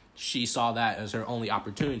 She saw that as her only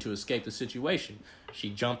opportunity to escape the situation. She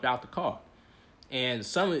jumped out the car. And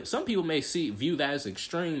some people may view that as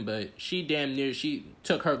extreme, but she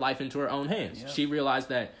took her life into her own hands. Yep. She realized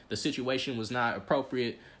that the situation was not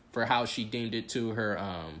appropriate for how she deemed it to her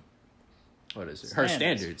her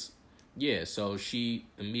standards. Yeah, so she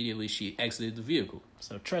exited the vehicle.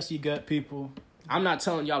 So trust your gut, people. I'm not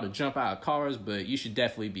telling y'all to jump out of cars, but you should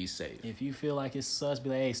definitely be safe. If you feel like it's sus, be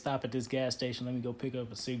like, hey, stop at this gas station. Let me go pick up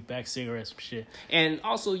a back cigarettes, some shit. And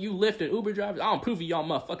also, you Lyft and Uber drivers, I don't prove y'all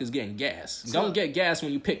motherfuckers getting gas. Don't get gas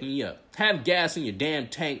when you pick me up. Have gas in your damn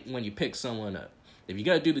tank when you pick someone up. If you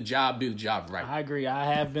gotta do the job right. I agree.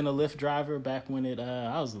 I have been a Lyft driver back when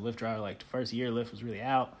I was a Lyft driver, like the first year Lyft was really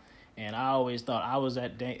out. And I always thought I was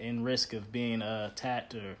in risk of being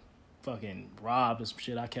attacked or fucking robbed or some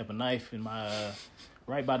shit. I kept a knife in my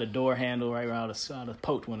right by the door handle, right where I would have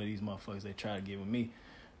poked one of these motherfuckers they tried to get with me.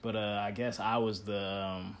 But I guess I was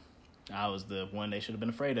the one they should have been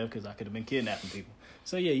afraid of because I could have been kidnapping people.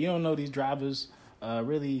 So yeah, you don't know these drivers.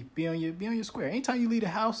 Really be on your square. Anytime you leave the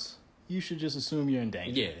house, you should just assume you're in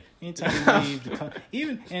danger. Yeah. Anytime you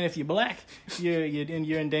leave, and if you're black, you're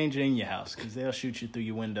in danger in your house because they'll shoot you through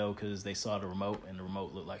your window because they saw the remote and the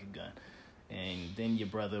remote looked like a gun. And then your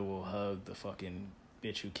brother will hug the fucking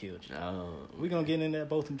bitch who killed you. Oh. We're going to get into that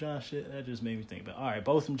Botham Jean shit. That just made me think about it. All right,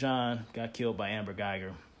 Botham Jean got killed by Amber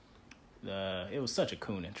Geiger. It was such a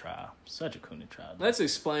Coonan trial. Let's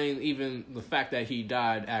explain even the fact that he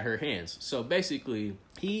died at her hands. So basically,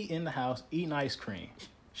 he in the house eating ice cream.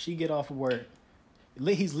 She get off of work.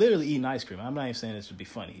 He's literally eating ice cream. I'm not even saying this to be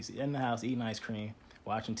funny. He's in the house eating ice cream,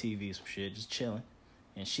 watching TV, some shit, just chilling.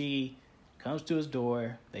 And she comes to his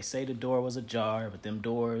door. They say the door was ajar, but them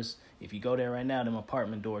doors, if you go there right now, them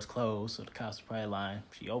apartment doors closed, so the cops are probably lying.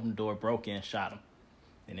 She opened the door, broke in, shot him.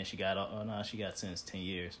 And then she got sentenced 10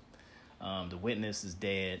 years. The witness is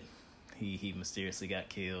dead. He mysteriously got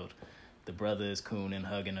killed. The brother is Coonan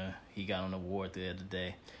hugging her. He got an award the other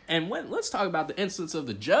day. And let's talk about the instance of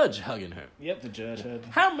the judge hugging her. Yep, the judge hugged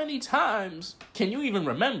her. How many times can you even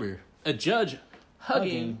remember a judge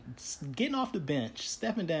hugging, getting off the bench,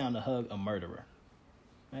 stepping down to hug a murderer?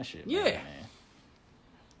 That shit, yeah, man.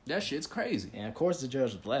 That shit's crazy. And of course, the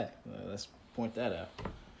judge was black. Let's point that out.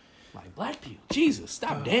 Like, black people, Jesus,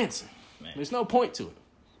 stop dancing. Man. There's no point to it.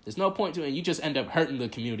 And you just end up hurting the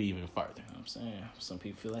community even further. You know what I'm saying? Some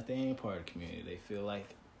people feel like they ain't part of the community. They feel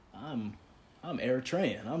like I'm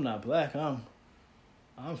Eritrean. I'm not black. I'm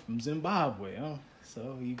from Zimbabwe.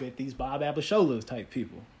 So you get these Bob Abishola type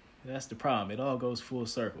people. That's the problem. It all goes full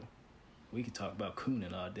circle. We could talk about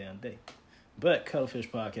Coonan all damn day. But Cuttlefish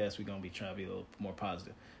Podcast, we're going to be trying to be a little more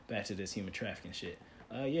positive. Back to this human trafficking shit.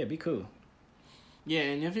 Yeah, be cool. Yeah,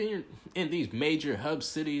 and if you're in these major hub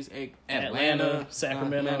cities, Atlanta,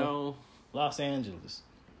 Sacramento, Los Angeles.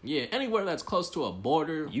 Yeah, anywhere that's close to a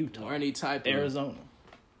border, Utah, or any type Arizona. of...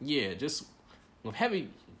 Yeah, just with heavy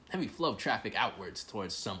flow of traffic outwards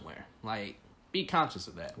towards somewhere. Like, be conscious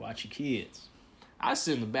of that. Watch your kids. I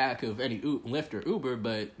sit in the back of any Lyft or Uber,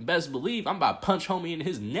 but best believe I'm about to punch homie in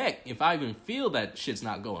his neck if I even feel that shit's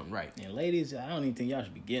not going right. And ladies, I don't even think y'all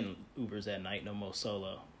should be getting Ubers at night no more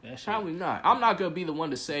solo. That shit, probably not. I'm not going to be the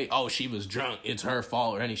one to say, oh, she was drunk, it's her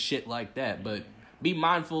fault, or any shit like that. But be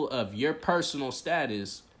mindful of your personal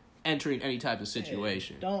status entering any type of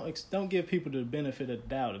situation. Yeah, don't give people the benefit of the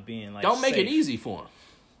doubt of being like don't make safe. it easy for them.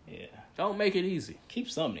 Yeah. Don't make it easy. Keep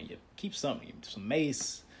something in you. Some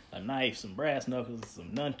mace, a knife, some brass knuckles, some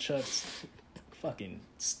nunchucks, fucking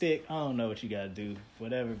stick. I don't know what you gotta do,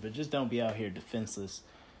 whatever. But just don't be out here defenseless,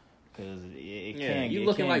 because it can. You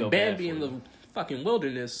looking like Bambi in the fucking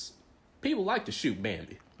wilderness. People like to shoot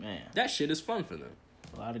Bambi. Man, that shit is fun for them.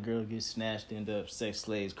 A lot of girls get snatched, end up sex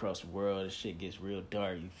slaves across the world. This shit gets real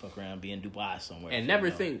dark. You fuck around, be in Dubai somewhere. And never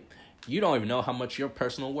think, you don't even know how much your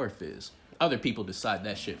personal worth is. Other people decide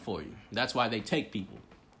that shit for you. That's why they take people.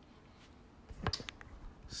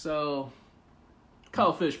 So,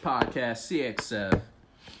 Cuttlefish Podcast, CXF.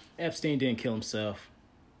 Epstein didn't kill himself.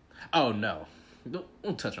 Oh, no.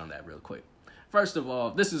 We'll touch on that real quick. First of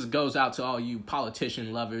all, this goes out to all you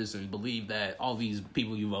politician lovers and believe that all these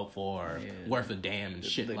people you vote for are worth a damn and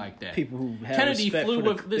shit like that. People who have Kennedy respect flew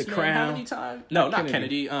for with this man crown. how many times? No, not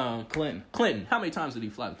Kennedy. Clinton. Clinton. How many times did he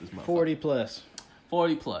fly with this motherfucker? 40 plus.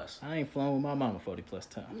 40 plus. I ain't flown with my mama 40 plus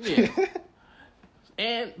times. Yeah.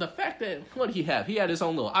 And the fact that, what did he have? He had his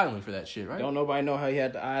own little island for that shit, right? Don't nobody know how he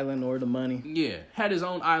had the island or the money. Yeah, had his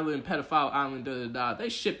own island, pedophile island, da-da-da. They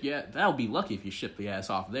ship you, that'll be lucky if you ship the ass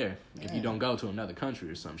off there. If you don't go to another country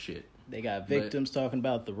or some shit. They got victims talking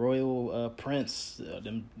about the royal prince,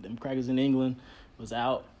 them crackers in England was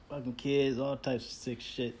out, fucking kids, all types of sick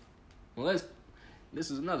shit. Well, this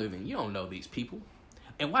is another thing. You don't know these people.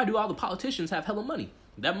 And why do all the politicians have hella money?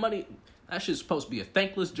 That money, that shit's supposed to be a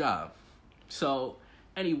thankless job. So,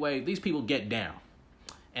 anyway, these people get down.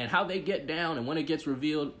 And how they get down and when it gets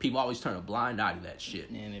revealed, people always turn a blind eye to that shit.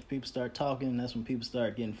 And if people start talking, that's when people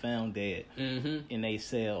start getting found dead in a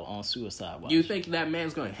cell on suicide watch. You think that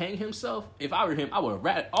man's going to hang himself? If I were him, I would have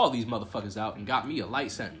ratted all these motherfuckers out and got me a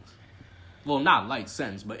light sentence. Well, not light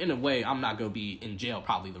sentence, but in a way, I'm not going to be in jail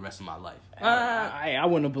probably the rest of my life. I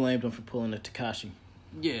wouldn't have blamed him for pulling a Tekashi.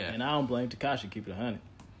 Yeah. And I don't blame Tekashi, keep it 100.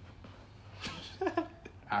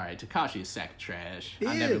 All right, Tekashi is sack of trash. He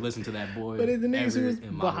I is. never listened to that boy. But the niggas who was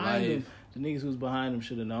in my behind life. him, the niggas who was behind him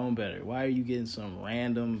should have known better. Why are you getting some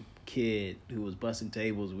random kid who was busting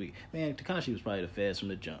tables? Man, Tekashi was probably the feds from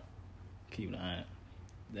the jump. Keep it 100.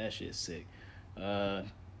 That shit's sick.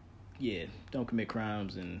 Yeah, don't commit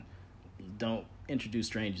crimes and don't introduce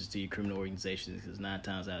strangers to your criminal organizations because 9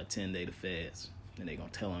 times out of 10 they the feds and they gonna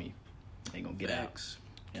tell on you. They gonna get Facts.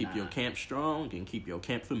 out. Keep your camp strong and keep your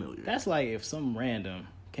camp familiar. That's like if some random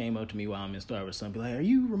came up to me while I'm in Starbucks or something, be like, "Are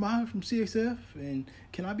you Ramon from CXF? And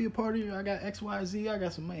can I be a part of you? I got XYZ. I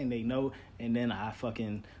got some money." And they know, and then I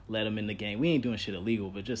fucking let them in the game. We ain't doing shit illegal,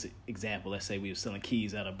 but just an example. Let's say we were selling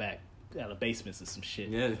keys out of basements or some shit.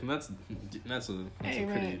 Yeah, that's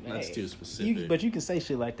too specific. But you can say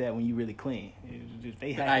shit like that when you really clean. If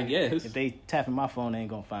they I guess. If they tapping my phone, they ain't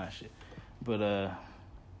gonna find shit. But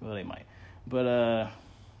well, they might. But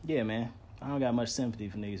yeah, man. I don't got much sympathy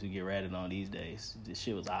for niggas who get ratted on these days. This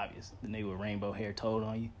shit was obvious. The nigga with rainbow hair told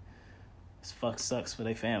on you. This fuck sucks for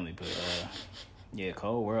their family. But yeah,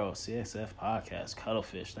 Cold World, CXF Podcast,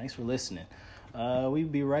 Cuttlefish. Thanks for listening. We'll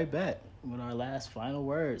be right back with our last final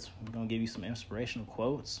words. We're going to give you some inspirational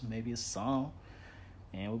quotes, maybe a song,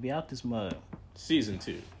 and we'll be out this mug. Season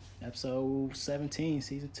 2. Episode 17,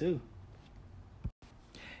 Season 2.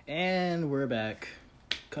 And we're back.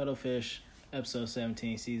 Cuttlefish, Episode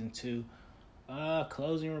 17, Season 2.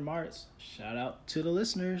 Closing remarks. Shout out to the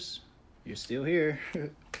listeners. You're still here. You're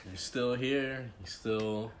still here. You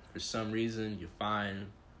still, for some reason, you find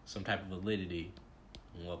some type of validity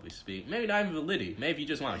in what we speak. Maybe not even validity. Maybe you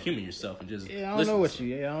just want to humor yourself and just I don't listen know what to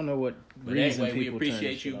you. Yeah, I don't know what But reason anyway, we people appreciate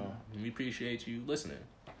turn you. shit on. We appreciate you listening.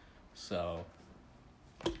 So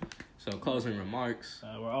closing remarks.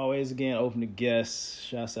 We're always again open to guests.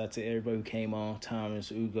 Shouts out to everybody who came on. Thomas,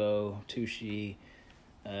 Ugo, Tushi.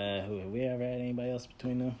 Who we ever had anybody else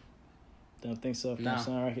between them? Don't think so.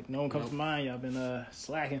 No. No one comes to mind. Y'all been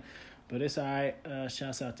slacking, but it's all right.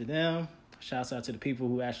 Shouts out to them. Shouts out to the people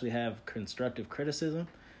who actually have constructive criticism.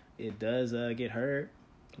 It does get heard.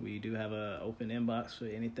 We do have an open inbox for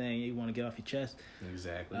anything you want to get off your chest.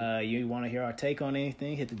 Exactly. You want to hear our take on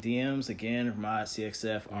anything? Hit the DMs again. Ramad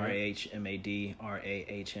CXF RAHMAD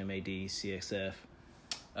RAHMAD CXF.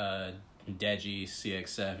 Deji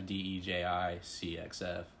CXF DEJI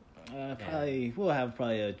CXF. We'll have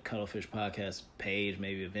a Cuttlefish podcast page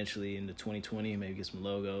maybe eventually into 2020. Maybe get some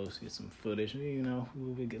logos, get some footage. You know,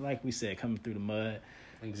 like we said, coming through the mud.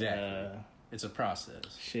 Exactly. It's a process.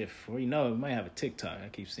 Shit, before you know it, we might have a TikTok. I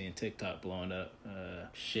keep seeing TikTok blowing up.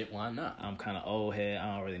 Shit, why not? I'm kind of old head.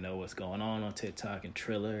 I don't really know what's going on TikTok and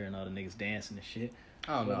Triller and all the niggas dancing and shit.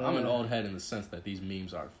 I don't know. I'm an old head in the sense that these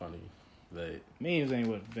memes are funny. But memes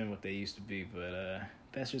ain't been what they used to be, but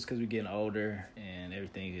that's just because we're getting older and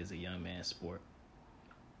everything is a young man's sport.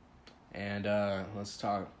 And let's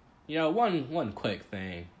talk. One quick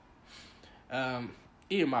thing.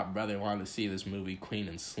 Even my brother wanted to see this movie, Queen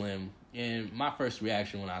and Slim, and my first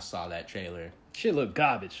reaction when I saw that trailer, shit looked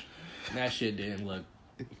garbage. That shit didn't look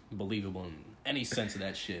believable in any sense of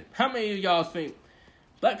that shit. How many of y'all think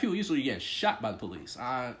black people usually get shot by the police?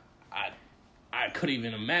 I couldn't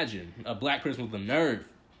even imagine a black person with the nerve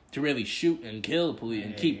to really shoot and kill the police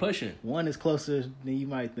and keep pushing. One is closer than you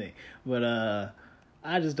might think. But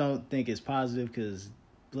I just don't think it's positive because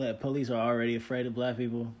police are already afraid of black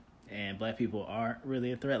people and black people aren't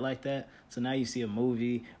really a threat like that. So now you see a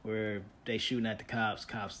movie where they shooting at the cops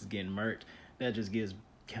is getting murked. That just gives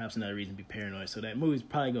cops another reason to be paranoid. So that movie's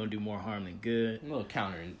probably going to do more harm than good. A little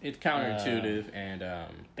it's counterintuitive and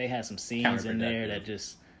they had some scenes in there that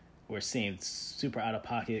just seemed super out of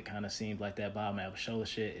pocket, kind of seemed like that Bob Abishola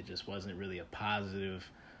shit. It just wasn't really a positive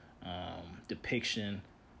depiction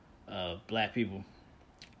of black people.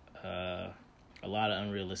 A lot of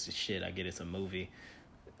unrealistic shit. I get it's a movie.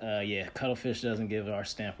 Yeah, Cuttlefish doesn't give our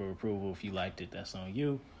stamp of approval. If you liked it, that's on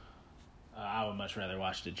you. I would much rather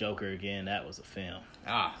watch The Joker again. That was a film.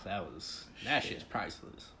 That shit's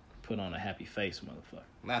priceless. Put on a happy face, motherfucker.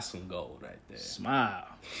 That's some gold right there. Smile.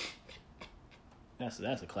 That's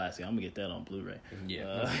a classic. I'm gonna get that on Blu-ray.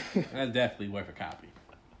 Yeah, that's definitely worth a copy.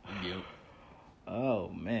 Yep. Oh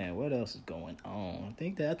man, what else is going on?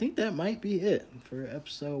 I think that might be it for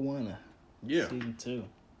episode 1 of season 2.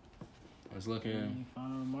 I was looking. Any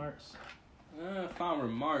final remarks? Final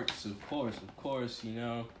remarks, of course. You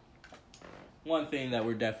know, one thing that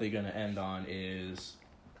we're definitely gonna end on is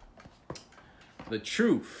the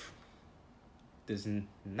truth does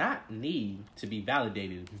not need to be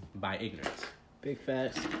validated by ignorance. Big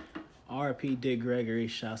facts. R.P. Dick Gregory.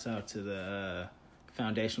 Shouts out to the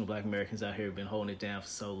foundational Black Americans out here who've been holding it down for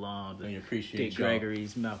so long. We appreciate Dick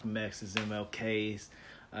Gregory's, Malcolm X's, MLK's.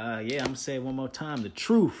 I'm gonna say it one more time. The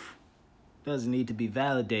truth doesn't need to be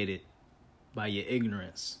validated by your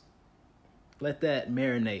ignorance. Let that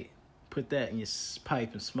marinate. Put that in your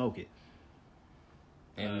pipe and smoke it.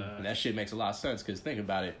 And that shit makes a lot of sense because think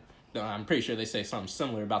about it. I'm pretty sure they say something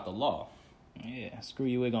similar about the law. Yeah, screw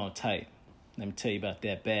you, we're gonna type. Let me tell you about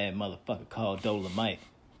that bad motherfucker called Dolomite.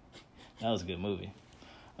 That was a good movie.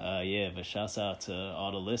 But shouts out to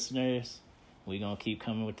all the listeners. We gonna keep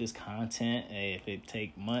coming with this content. Hey, if it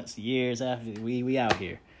take months, years after, we out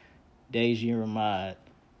here. Deji and Ramad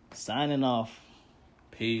signing off.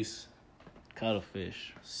 Peace.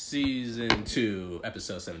 Cuttlefish. Season 2,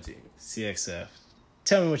 episode 17. CXF.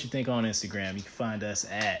 Tell me what you think on Instagram. You can find us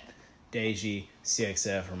at Deji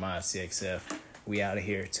CXF, Ramad CXF. We out of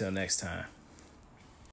here. Till next time.